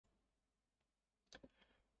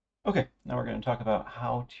Okay, now we're going to talk about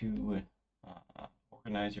how to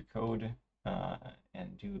organize your code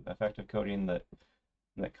and do effective coding that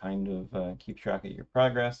kind of keeps track of your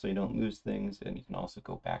progress so you don't lose things, and you can also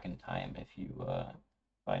go back in time if you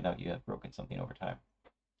find out you have broken something over time.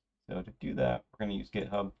 So to do that, we're going to use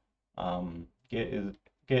GitHub. Git is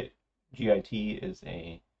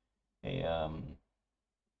a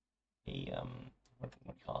what do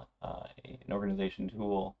you call it? An organization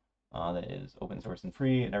tool that is open source and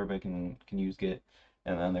free, and everybody can use Git.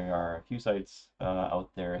 And then there are a few sites out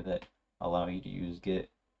there that allow you to use Git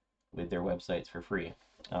with their websites for free.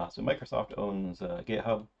 So Microsoft owns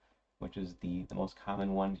GitHub, which is the most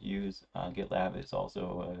common one to use. GitLab is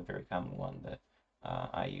also a very common one that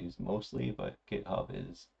I use mostly, but GitHub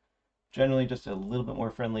is generally just a little bit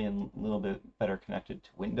more friendly and a little bit better connected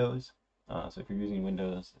to Windows. So if you're using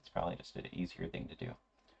Windows, it's probably just an easier thing to do.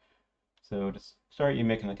 So to start, you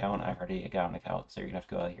make an account. I've already got an account, so you're gonna have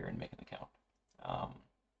to go out here and make an account.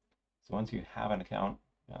 So once you have an account,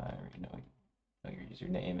 you know your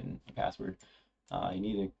username and password, you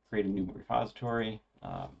need to create a new repository.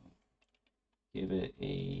 Give it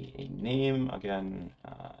a name. Again,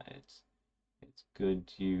 it's good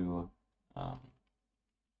to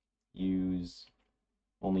use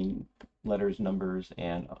only letters, numbers,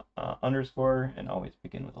 and underscore, and always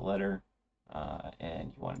begin with a letter.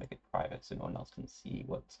 And you want to make it private so no one else can see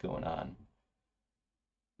what's going on.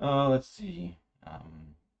 Let's see.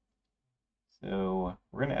 So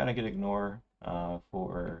we're going to add a git ignore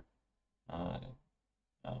for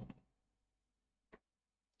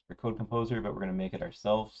Code Composer, but we're going to make it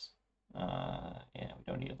ourselves. And we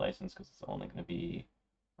don't need a license because it's only going to be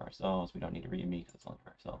for ourselves. We don't need a README because it's only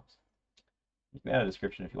for ourselves. You can add a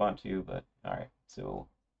description if you want to, but all right. So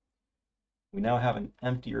we now have an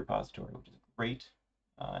empty repository, which is great.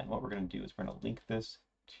 And what we're going to do is we're going to link this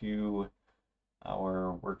to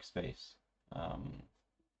our workspace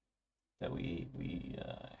that we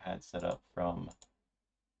had set up from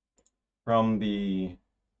the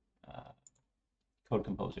Code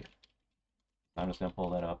Composer. I'm just going to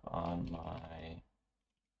pull that up on my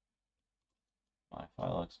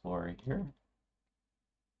file explorer here.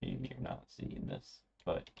 Maybe you're not seeing this,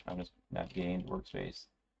 but I'm just navigating the workspace.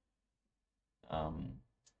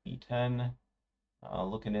 E10,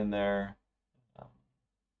 looking in there.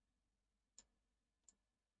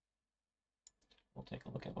 We'll take a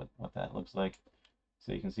look at what that looks like.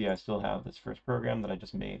 So you can see I still have this first program that I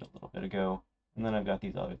just made a little bit ago, and then I've got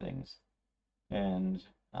these other things. And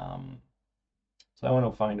so I want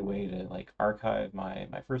to find a way to like archive my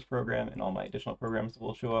first program, and all my additional programs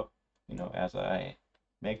will show up, you know, as I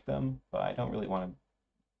make them, but I don't really want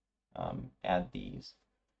to add these.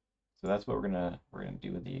 So that's what we're gonna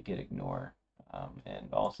do with the git ignore.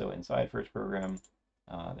 And also inside first program,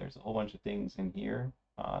 there's a whole bunch of things in here.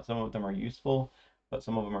 Some of them are useful, but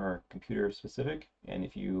some of them are computer specific. And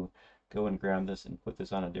if you go and grab this and put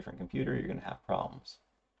this on a different computer, you're gonna have problems.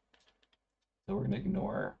 So we're gonna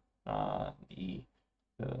ignore the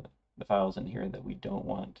files in here that we don't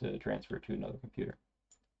want to transfer to another computer.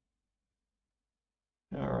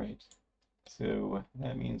 All right, so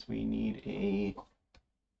that means we need a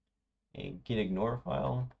git ignore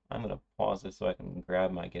file. I'm going to pause this so I can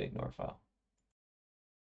grab my git ignore file.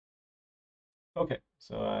 Okay,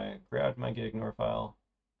 so I grabbed my git ignore file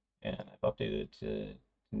and I've updated it to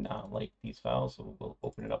not like these files, so we'll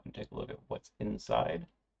open it up and take a look at what's inside.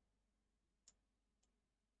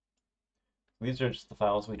 These are just the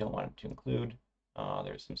files we don't want to include.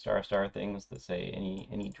 There's some star things that say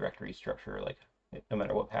any directory structure, like no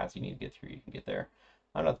matter what paths you need to get through, you can get there.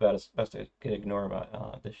 I'm not the best at git ignore,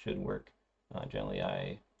 but this should work. Generally,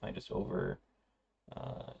 I just over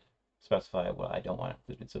specify what I don't want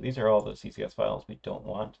included. So these are all the CCS files we don't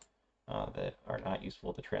want that are not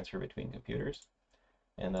useful to transfer between computers.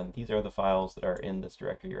 And then these are the files that are in this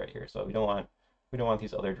directory right here. So we don't want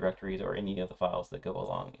these other directories or any of the files that go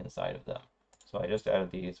along inside of them. So I just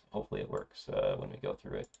added these. Hopefully it works when we go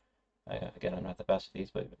through it. Again, I'm not the best at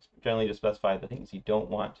these, but generally just specify the things you don't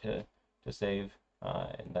want to save,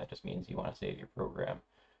 and that just means you want to save your program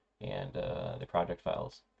and the project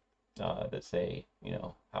files that say, you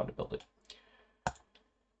know, how to build it.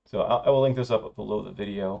 So I will link this up below the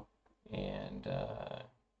video, and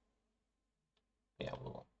yeah,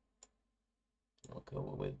 we'll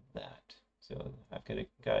go with that. So I've got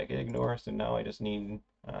to git ignore, so now I just need,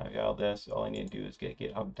 got all this, all I need to do is get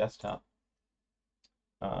GitHub Desktop.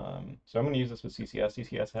 So I'm going to use this with CCS.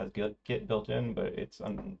 CCS has Git built in, but it's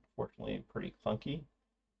unfortunately pretty clunky.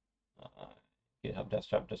 GitHub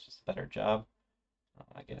Desktop does just a better job.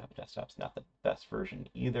 GitHub Desktop's not the best version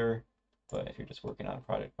either, but if you're just working on a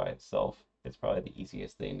project by itself, it's probably the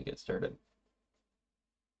easiest thing to get started.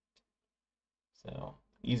 So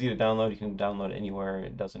easy to download. You can download anywhere.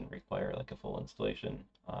 It doesn't require like a full installation.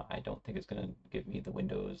 I don't think it's going to give me the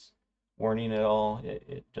Windows warning at all.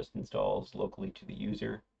 It just installs locally to the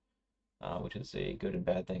user, which is a good and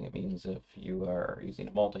bad thing. It means if you are using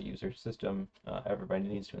a multi-user system, everybody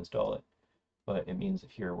needs to install it. But it means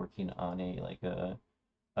if you're working on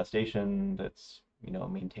a station that's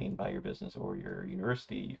maintained by your business or your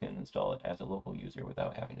university, you can install it as a local user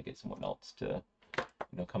without having to get someone else to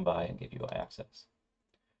come by and give you access.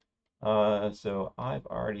 So I've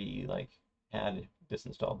already had this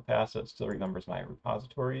installed in the past, so it still remembers my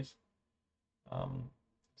repositories.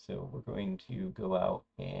 So we're going to go out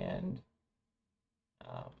and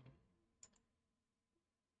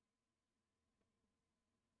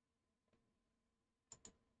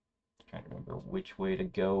trying to remember which way to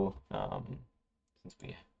go, since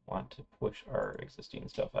we want to push our existing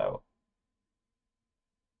stuff out.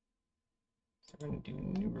 So we're going to do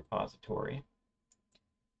new repository.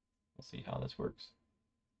 We'll see how this works.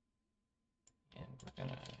 And we're going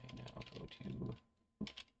to now go to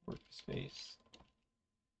workspace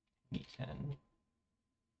E10.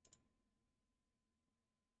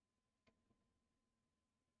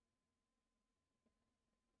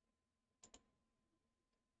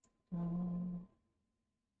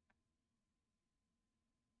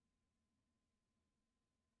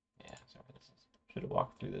 Yeah, sorry, should have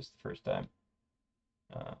walked through this the first time.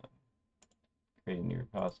 Create a new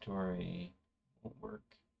repository won't work.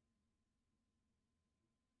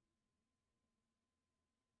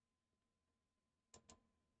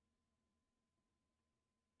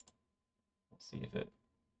 Let's see if it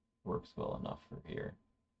works well enough for here.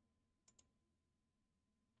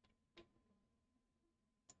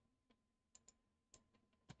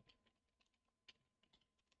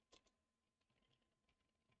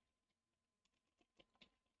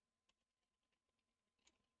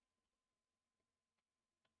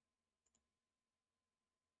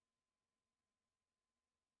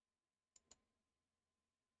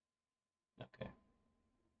 Okay.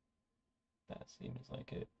 That seems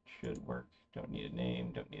like it should work. Don't need a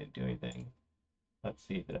name, don't need to do anything. Let's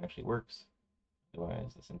see if it actually works.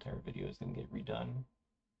 Otherwise, this entire video is going to get redone.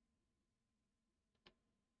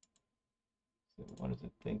 So what does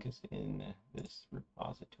it think is in this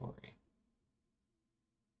repository?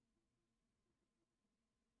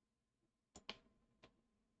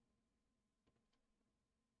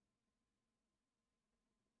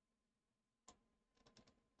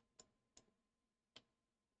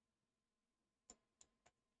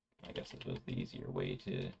 I guess this was the easier way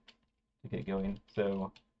to get going.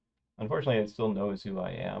 So unfortunately, it still knows who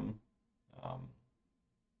I am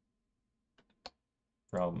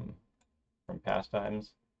from past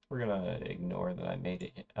times. We're gonna ignore that I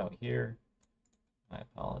made it out here. I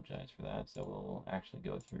apologize for that. So we'll actually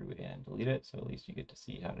go through and delete it. So at least you get to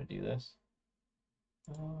see how to do this.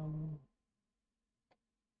 No,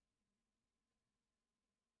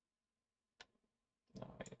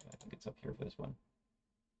 I think it's up here for this one.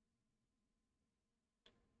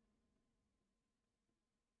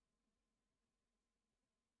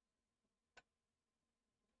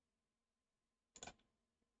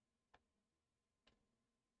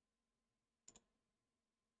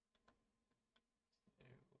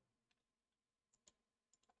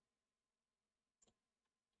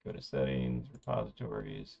 Go to settings,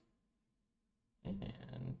 repositories, and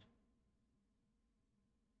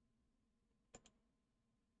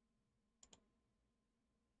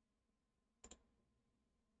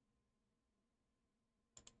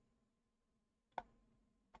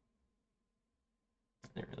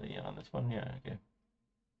they're really on this one. Yeah, okay.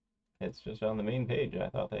 It's just on the main page. I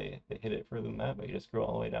thought they hit it further than that, but you just scroll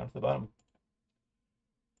all the way down to the bottom.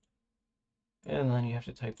 And then you have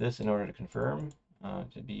to type this in order to confirm.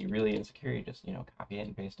 To be really insecure, you just copy it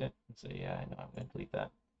and paste it and say, yeah, I know I'm going to delete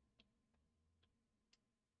that.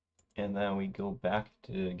 And then we go back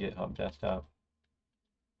to GitHub Desktop.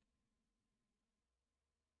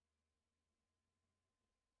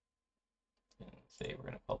 And say we're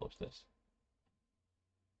going to publish this.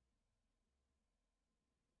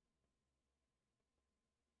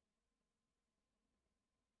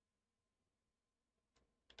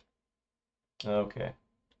 Okay.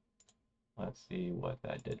 Let's see what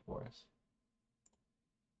that did for us.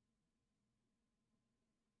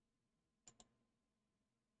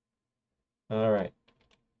 All right.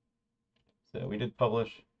 So we did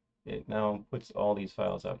publish. It now puts all these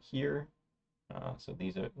files out here. So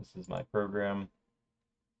this is my program.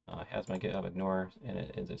 Has my GitHub Ignore, and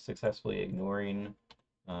it is successfully ignoring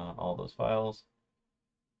all those files.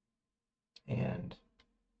 And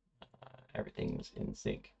everything's in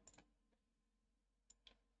sync.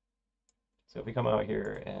 So if we come out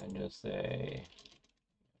here and just say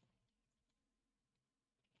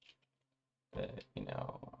that, you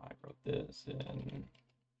know, I wrote this and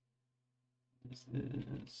this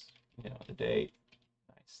is, you know, the date,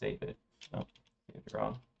 I save it. Oh, saved it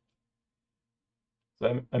wrong.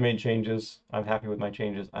 So I made changes. I'm happy with my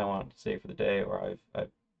changes. I want to save for the day, or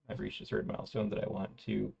I've reached a certain milestone that I want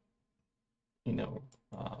to, you know,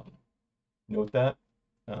 note that.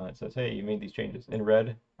 It says, hey, you made these changes. In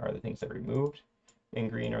red are the things that were removed. In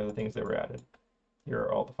green are the things that were added. Here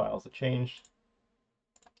are all the files that changed.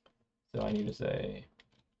 So I need to say,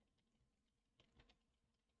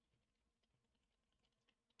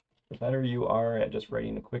 the better you are at just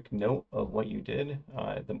writing a quick note of what you did,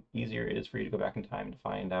 the easier it is for you to go back in time to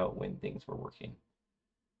find out when things were working.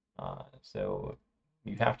 So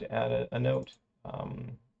you have to add a note.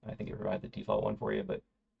 I think it provides the default one for you, but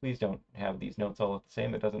please don't have these notes all look the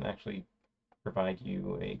same. That doesn't actually provide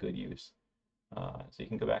you a good use. So you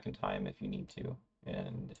can go back in time if you need to,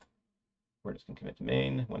 and we're just going to commit to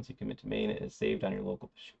main. Once you commit to main, it is saved on your local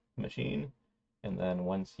machine, and then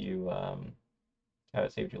once you have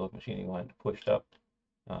it saved to your local machine, you want it pushed up,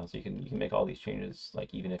 so you can make all these changes.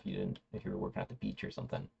 Like even if you were working at the beach or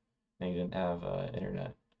something, and you didn't have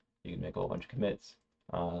internet, you can make a whole bunch of commits,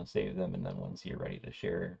 save them, and then once you're ready to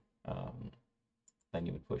share, then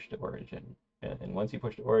you would push to origin. And once you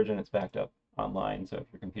push to origin, it's backed up online. So if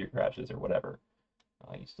your computer crashes or whatever,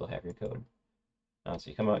 you still have your code. So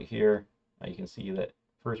you come out here, you can see that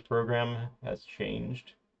first program has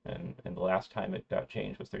changed, and the last time it got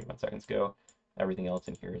changed was 31 seconds ago. Everything else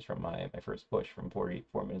in here is from my first push from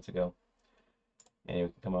 44 minutes ago. And you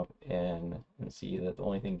can come up and see that the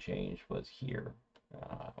only thing changed was here.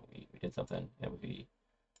 We did something, and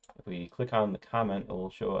if we click on the comment, it will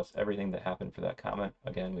show us everything that happened for that comment.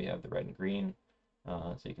 Again, we have the red and green,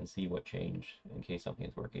 so you can see what changed in case something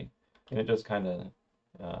is working. And it just kind of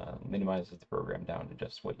minimizes the program down to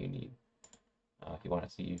just what you need. If you want to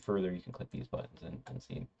see further, you can click these buttons and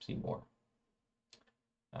see more.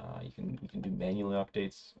 You can do manual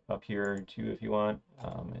updates up here too if you want,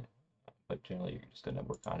 but generally you're just going to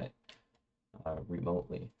work on it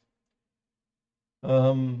remotely.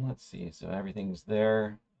 Let's see, so everything's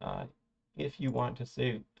there. If you want to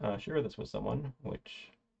share this with someone,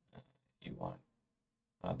 which you want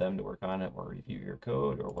them to work on it or review your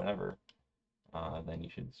code or whatever, then you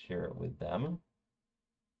should share it with them.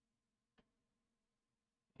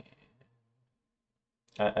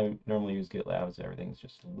 I normally use GitLab, so everything's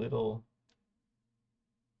just a little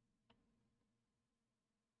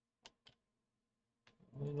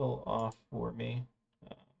off for me.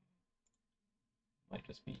 Might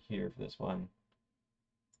just be here for this one.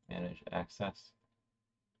 Manage access.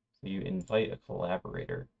 So you invite a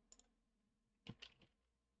collaborator.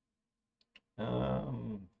 I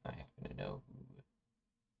happen to know who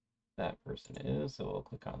that person is, so we'll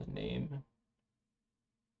click on the name.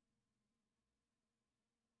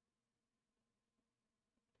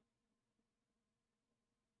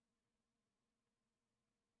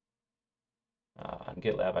 On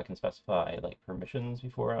GitLab, I can specify like permissions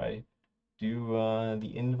before I do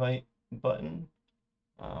the invite button.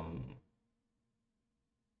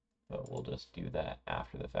 But we'll just do that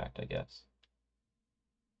after the fact, I guess.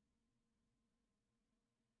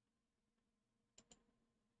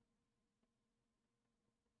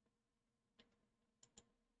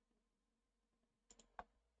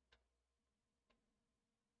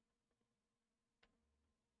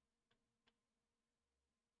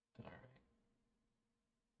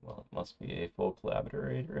 Well, it must be a full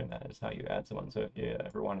collaborator, and that is how you add someone. So if you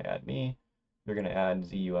ever want to add me, you're going to add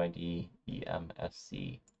ZUID-EMSC.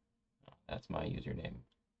 That's my username.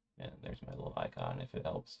 And there's my little icon if it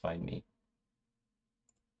helps find me.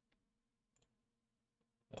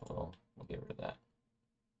 So we'll get rid of that.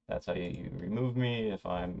 That's how you remove me if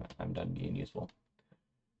I'm done being useful.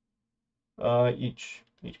 Each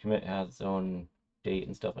commit has its own date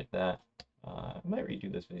and stuff like that. I might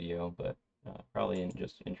redo this video, but probably in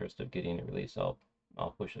just interest of getting it released, I'll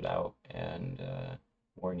push it out and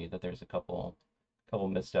warn you that there's a couple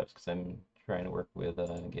missteps because I'm trying to work with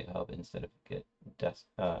GitHub instead of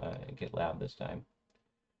GitLab this time.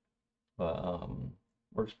 But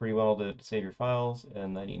works pretty well to save your files,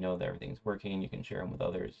 and then you know that everything's working. You can share them with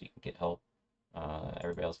others. You can get help.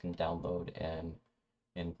 Everybody else can download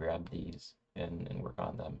and grab these and work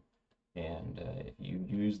on them. And if you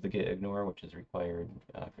use the Git Ignore, which is required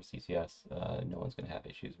for CCS, no one's going to have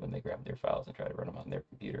issues when they grab their files and try to run them on their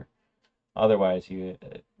computer. Otherwise, you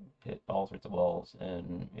hit all sorts of walls,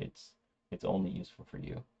 and it's only useful for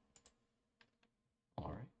you. All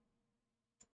right.